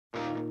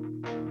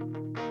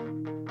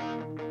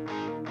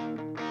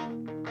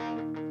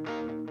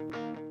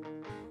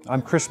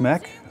I'm Chris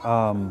Meck.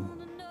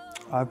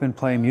 I've been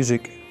playing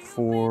music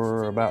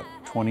for about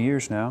 20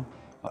 years now.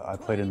 I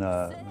played in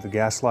the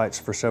Gaslights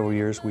for several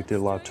years. We did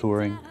a lot of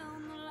touring.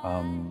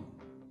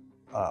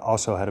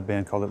 Also had a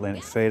band called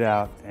Atlantic Fade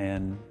Out,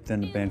 and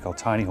then a band called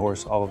Tiny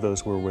Horse. All of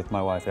those were with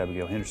my wife,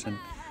 Abigail Henderson.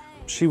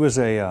 She was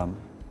a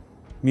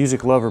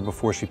music lover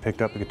before she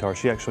picked up the guitar.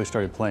 She actually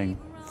started playing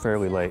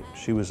fairly late.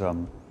 She was,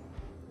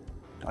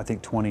 I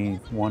think,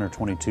 21 or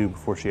 22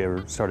 before she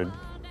ever started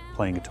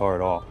playing guitar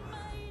at all.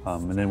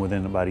 And then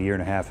within about a year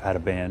and a half, had a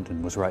band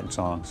and was writing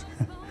songs.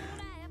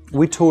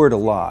 We toured a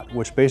lot,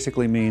 which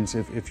basically means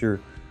if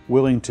you're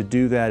willing to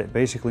do that, it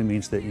basically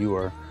means that you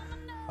are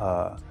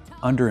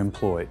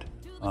underemployed.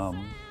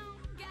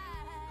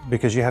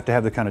 Because you have to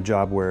have the kind of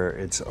job where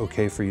it's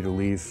okay for you to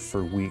leave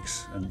for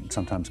weeks and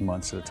sometimes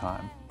months at a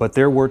time. But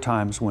there were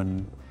times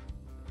when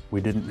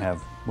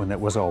when that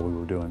was all we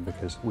were doing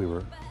because we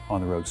were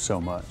on the road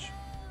so much.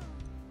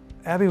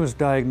 Abby was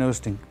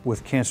diagnosed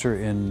with cancer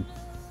in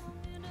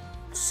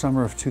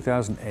summer of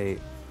 2008.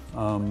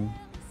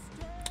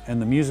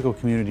 And the musical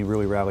community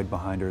really rallied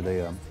behind her.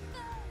 They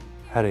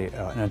had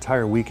an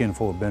entire weekend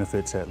full of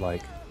benefits at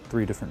like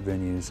 3 different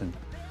venues, and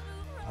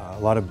a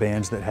lot of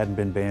bands that hadn't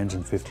been bands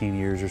in 15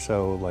 years or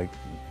so,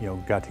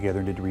 got together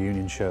and did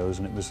reunion shows,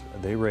 and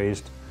they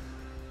raised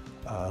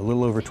a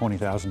little over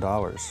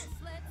 $20,000.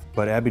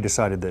 But Abby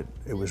decided that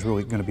it was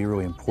really going to be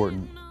really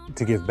important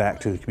to give back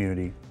to the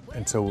community,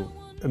 and so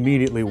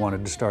immediately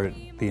wanted to start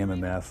the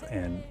MMF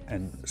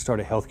and start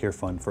a healthcare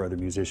fund for other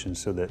musicians,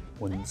 so that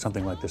when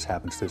something like this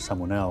happens to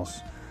someone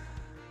else,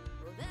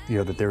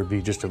 that there would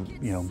be just a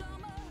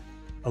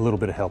little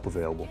bit of help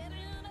available.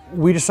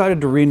 We decided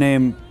to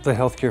rename the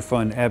healthcare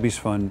fund Abby's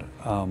Fund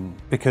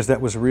because that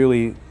was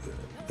the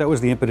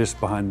impetus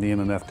behind the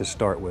MMF to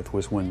start with,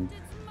 was when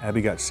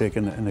Abby got sick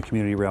and the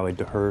community rallied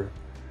to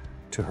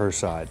her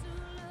side.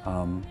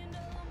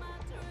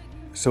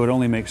 So it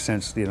only makes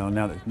sense,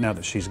 now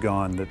that she's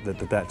gone,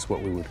 that's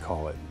what we would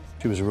call it.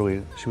 She was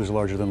a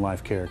larger than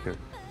life character,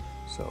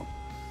 so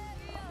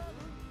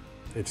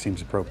it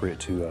seems appropriate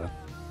to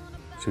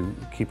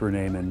keep her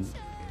name in,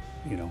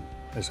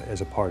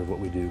 as a part of what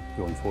we do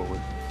going forward.